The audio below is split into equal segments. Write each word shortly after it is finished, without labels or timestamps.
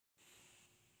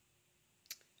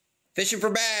Fishing for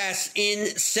bass in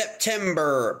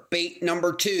September, bait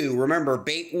number 2. Remember,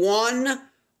 bait 1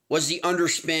 was the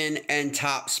underspin and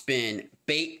top spin.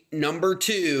 Bait number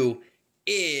 2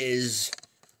 is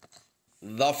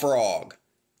the frog.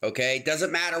 Okay,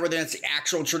 doesn't matter whether it's the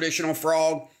actual traditional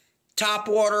frog. Top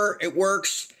water, it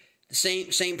works. The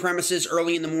same premises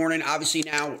early in the morning. Obviously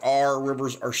now our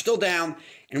rivers are still down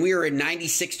and we are at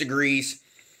 96 degrees.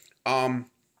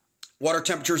 Water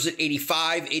temperatures at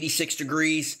 85, 86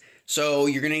 degrees. So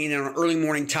you're going to get an early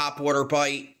morning top water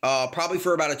bite, probably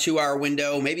for about a 2-hour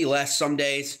window, maybe less some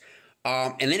days.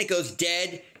 And then it goes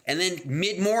dead. And then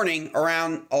mid-morning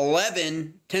around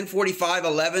 10:45,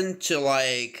 11 to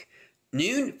like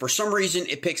noon, for some reason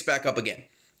it picks back up again.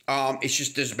 It's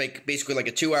just, there's basically like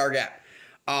a 2-hour gap.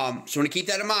 So I want to keep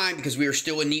that in mind because we are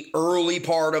still in the early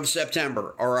part of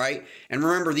September, all right? And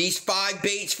remember, these 5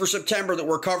 baits for September that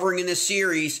we're covering in this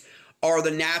series are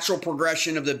the natural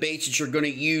progression of the baits that you're going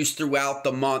to use throughout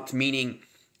the month, meaning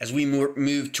as we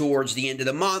move towards the end of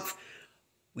the month,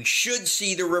 we should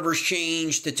see the rivers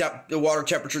change, the water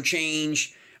temperature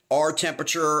change, our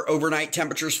temperature, overnight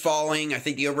temperatures falling. I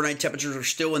think the overnight temperatures are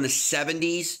still in the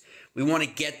 70s. We want to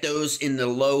get those in the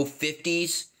low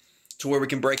 50s to where we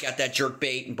can break out that jerk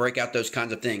bait and break out those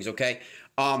kinds of things, okay?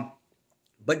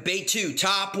 But bait 2,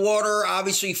 top water,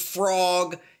 obviously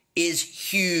frog is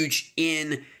huge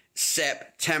in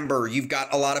September. You've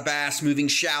got a lot of bass moving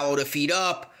shallow to feed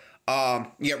up.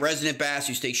 You got resident bass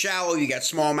who stay shallow. You got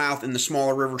smallmouth in the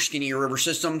smaller river, skinnier river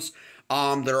systems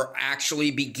that are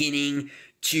actually beginning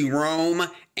to roam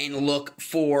and look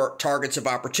for targets of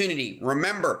opportunity.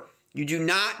 Remember, you do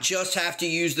not just have to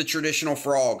use the traditional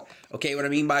frog. Okay, what I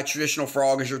mean by traditional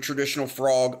frog is your traditional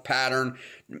frog pattern,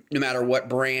 no matter what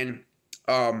brand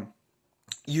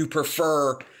you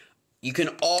prefer. You can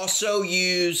also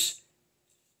use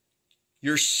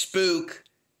your spook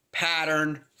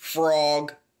pattern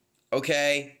frog,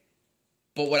 okay?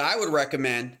 But what I would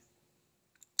recommend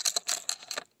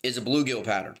is a bluegill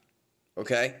pattern,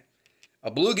 okay?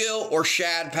 A bluegill or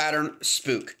shad pattern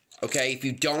spook, okay? If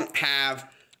you don't have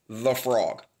the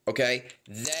frog, okay?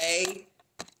 They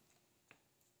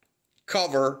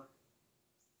cover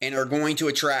and are going to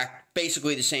attract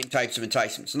basically the same types of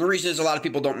enticements. And the reason is a lot of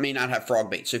people may not have frog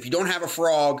bait. So if you don't have a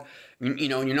frog, you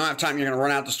know, and you don't have time, you're going to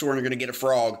run out the store and you're going to get a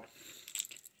frog,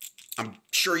 I'm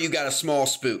sure you got a small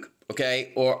spook,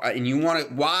 okay? And you want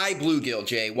to, why bluegill,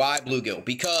 Jay? Why bluegill?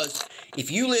 Because if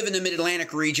you live in the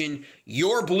mid-Atlantic region,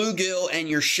 your bluegill and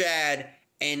your shad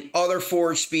and other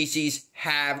forage species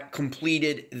have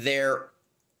completed their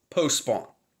post-spawn.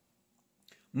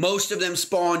 Most of them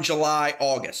spawn July,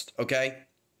 August, okay?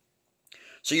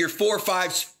 So you're 4 or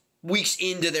 5 weeks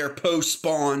into their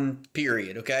post-spawn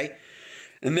period, okay?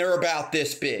 And they're about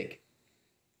this big,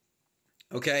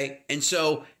 okay? And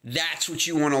so that's what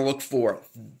you want to look for.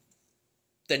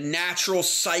 The natural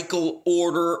cycle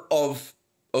order of,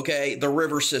 okay, the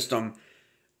river system.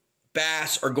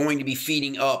 Bass are going to be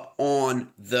feeding up on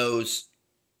those,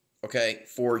 okay,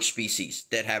 forage species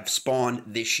that have spawned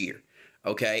this year,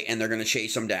 okay? And they're going to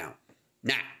chase them down.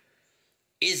 Now,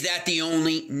 is that the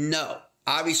only? No.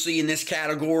 Obviously, in this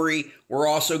category, we're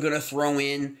also going to throw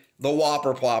in the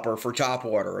whopper plopper for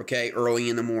topwater, okay, early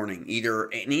in the morning.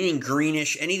 Either anything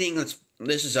greenish, anything that's,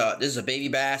 this is a baby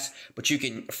bass, but you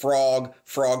can frog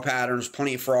patterns,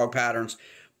 plenty of frog patterns,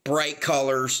 bright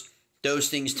colors. Those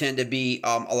things tend to be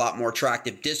a lot more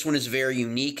attractive. This one is very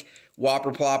unique,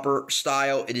 whopper plopper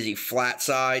style. It is a flat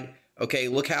side. Okay,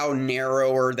 look how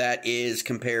narrower that is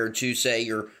compared to, say,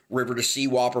 your river to sea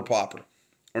whopper plopper,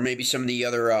 or maybe some of the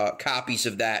other copies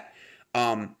of that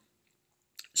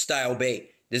style bait.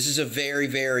 This is a very,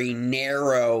 very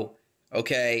narrow,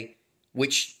 okay,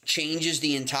 which changes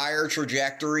the entire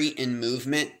trajectory and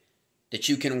movement that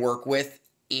you can work with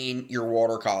in your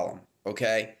water column,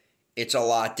 okay? It's a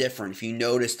lot different. If you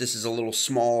notice, this is a little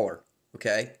smaller,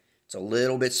 okay? It's a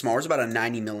little bit smaller. It's about a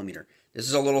 90 millimeter. This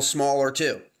is a little smaller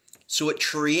too. So it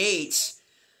creates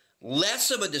less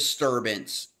of a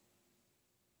disturbance,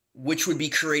 which would be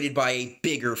created by a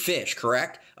bigger fish,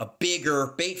 correct? A bigger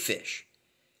bait fish.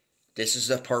 This is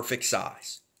the perfect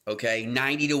size, okay?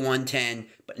 90 to 110,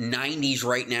 but 90s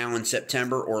right now in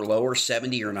September or lower,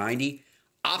 70 or 90,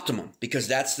 optimum, because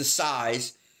that's the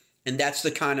size and that's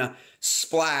the kind of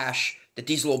splash that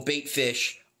these little bait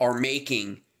fish are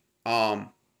making,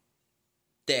 that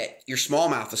your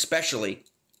smallmouth especially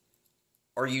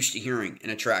are used to hearing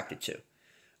and attracted to.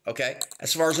 Okay,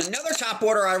 as far as another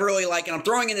topwater I really like, and I'm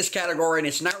throwing in this category, and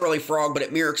it's not really frog, but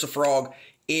it mimics a frog,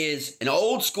 is an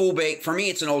old school bait. For me,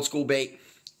 it's an old school bait.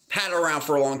 Had it around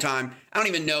for a long time. I don't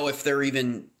even know if they're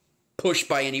even pushed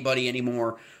by anybody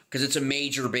anymore. because it's a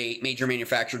major bait, major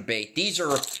manufactured bait. These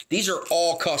are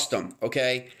all custom,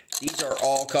 okay? These are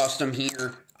all custom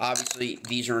here. Obviously,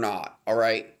 these are not, all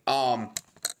right?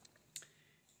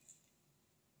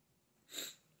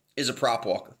 Is a prop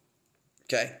walker,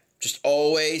 okay? Just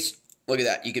always, look at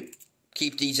that. You could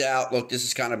keep these out. Look, this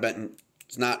is kind of bent.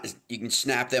 It's not, you can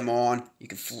snap them on. You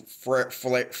can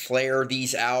flare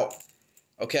these out,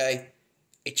 okay?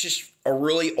 It's just a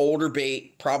really older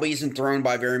bait. Probably isn't thrown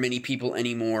by very many people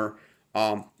anymore.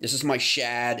 This is my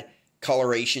shad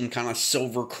coloration, kind of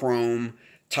silver chrome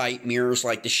type mirrors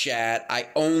like the shad. I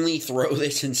only throw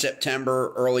this in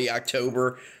September, early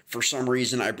October. For some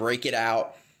reason, I break it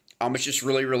out. It's just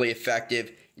really, really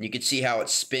effective. And you can see how it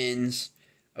spins,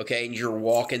 okay? And you're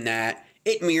walking that.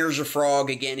 It mirrors a frog.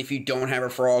 Again, if you don't have a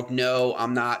frog, no,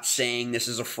 I'm not saying this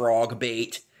is a frog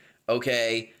bait,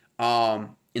 okay?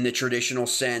 In the traditional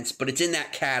sense, but it's in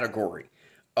that category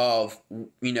of,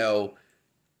 you know,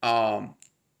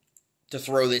 to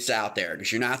throw this out there,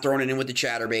 because you're not throwing it in with the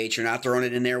chatterbaits, you're not throwing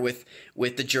it in there with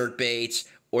the jerk baits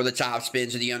or the top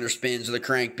spins or the underspins or the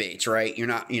crankbaits, right? You're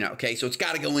not, you know, okay, so it's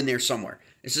got to go in there somewhere.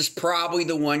 This is probably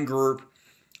the one group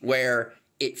where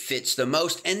it fits the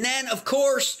most. And then, of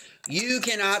course, you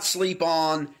cannot sleep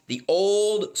on the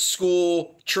old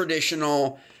school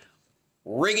traditional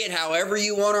rig it however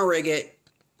you want to rig it.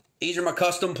 These are my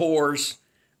custom pours,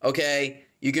 okay?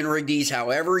 You can rig these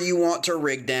however you want to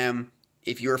rig them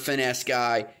if you're a finesse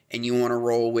guy and you want to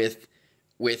roll with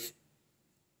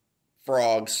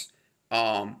frogs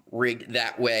rigged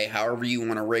that way, however you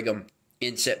want to rig them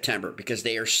in September, because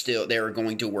they are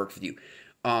going to work for you.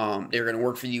 They're going to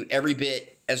work for you every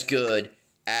bit as good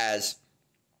as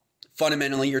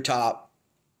fundamentally your top,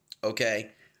 okay?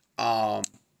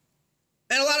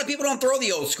 And a lot of people don't throw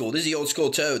the old school. This is the old school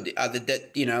toad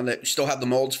that you know, that still have the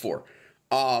molds for.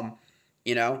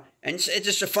 You know, and it's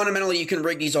just fundamentally you can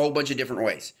rig these a whole bunch of different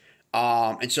ways.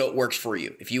 And so it works for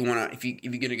you if you want to, if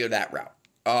you're going to go that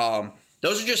route.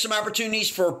 Those are just some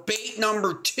opportunities for bait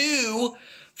number 2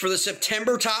 for the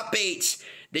September top baits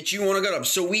that you want to go to.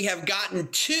 So we have gotten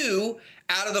 2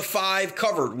 out of the 5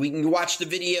 covered. We can watch the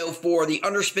video for the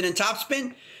underspin and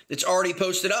topspin that's already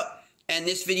posted up. And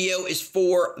this video is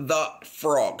for the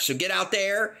frog. So get out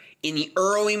there in the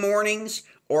early mornings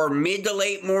or mid to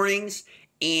late mornings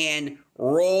and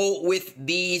roll with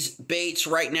these baits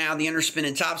right now, the underspin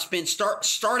and topspin.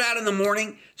 Start out in the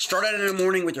morning. Start out in the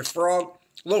morning with your frog.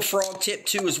 Little frog tip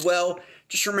too as well.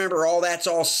 Just remember, all that's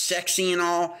all sexy and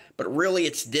all, but really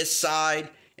it's this side.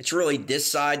 It's really this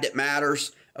side that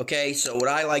matters. Okay, so what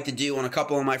I like to do on a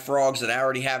couple of my frogs that I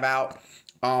already have out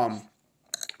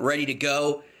ready to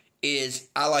go is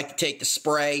I like to take the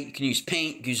spray. You can use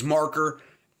paint, you can use marker,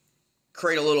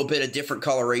 create a little bit of different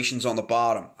colorations on the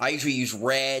bottom. I usually use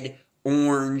red,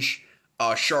 orange,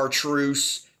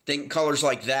 chartreuse, think colors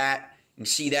like that. You can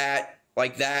see that,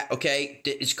 like that, okay?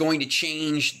 It's going to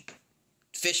change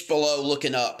fish below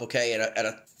looking up, okay, at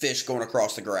a fish going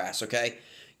across the grass, okay?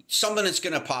 Something that's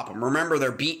going to pop them. Remember,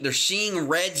 they're seeing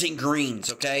reds and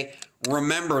greens, okay?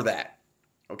 Remember that,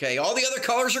 okay? All the other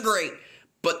colors are great,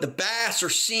 but the bass are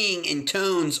seeing in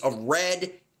tones of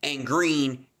red and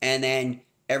green, and then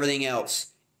everything else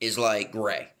is like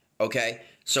gray, okay?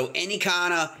 So any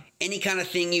kind of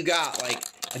thing you got, like,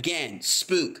 again,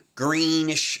 spook,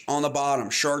 greenish on the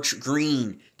bottom, chartreuse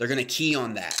green, they're going to key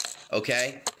on that,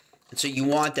 okay? And so you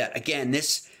want that. Again,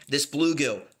 this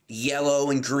bluegill, yellow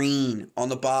and green on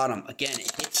the bottom. Again,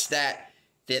 it's that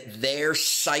their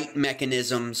sight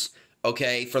mechanisms,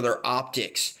 okay, for their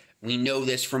optics. We know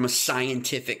this from a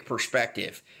scientific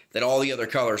perspective, that all the other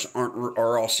colors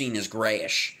are all seen as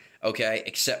grayish, okay,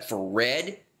 except for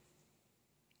red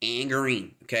and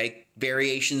green, okay?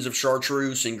 Variations of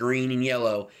chartreuse and green and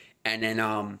yellow, and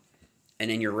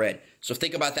then your red. So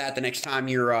think about that the next time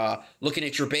you're looking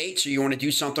at your bait. So you want to do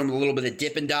something with a little bit of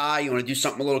dip and dye. You want to do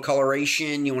something with a little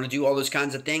coloration. You want to do all those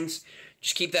kinds of things.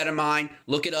 Just keep that in mind.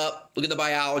 Look it up. Look at the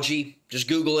biology. Just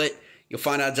Google it. You'll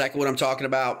find out exactly what I'm talking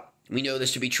about. We know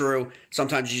this to be true.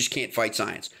 Sometimes you just can't fight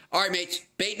science. All right, mates.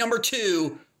 Bait number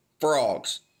 2,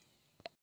 frogs.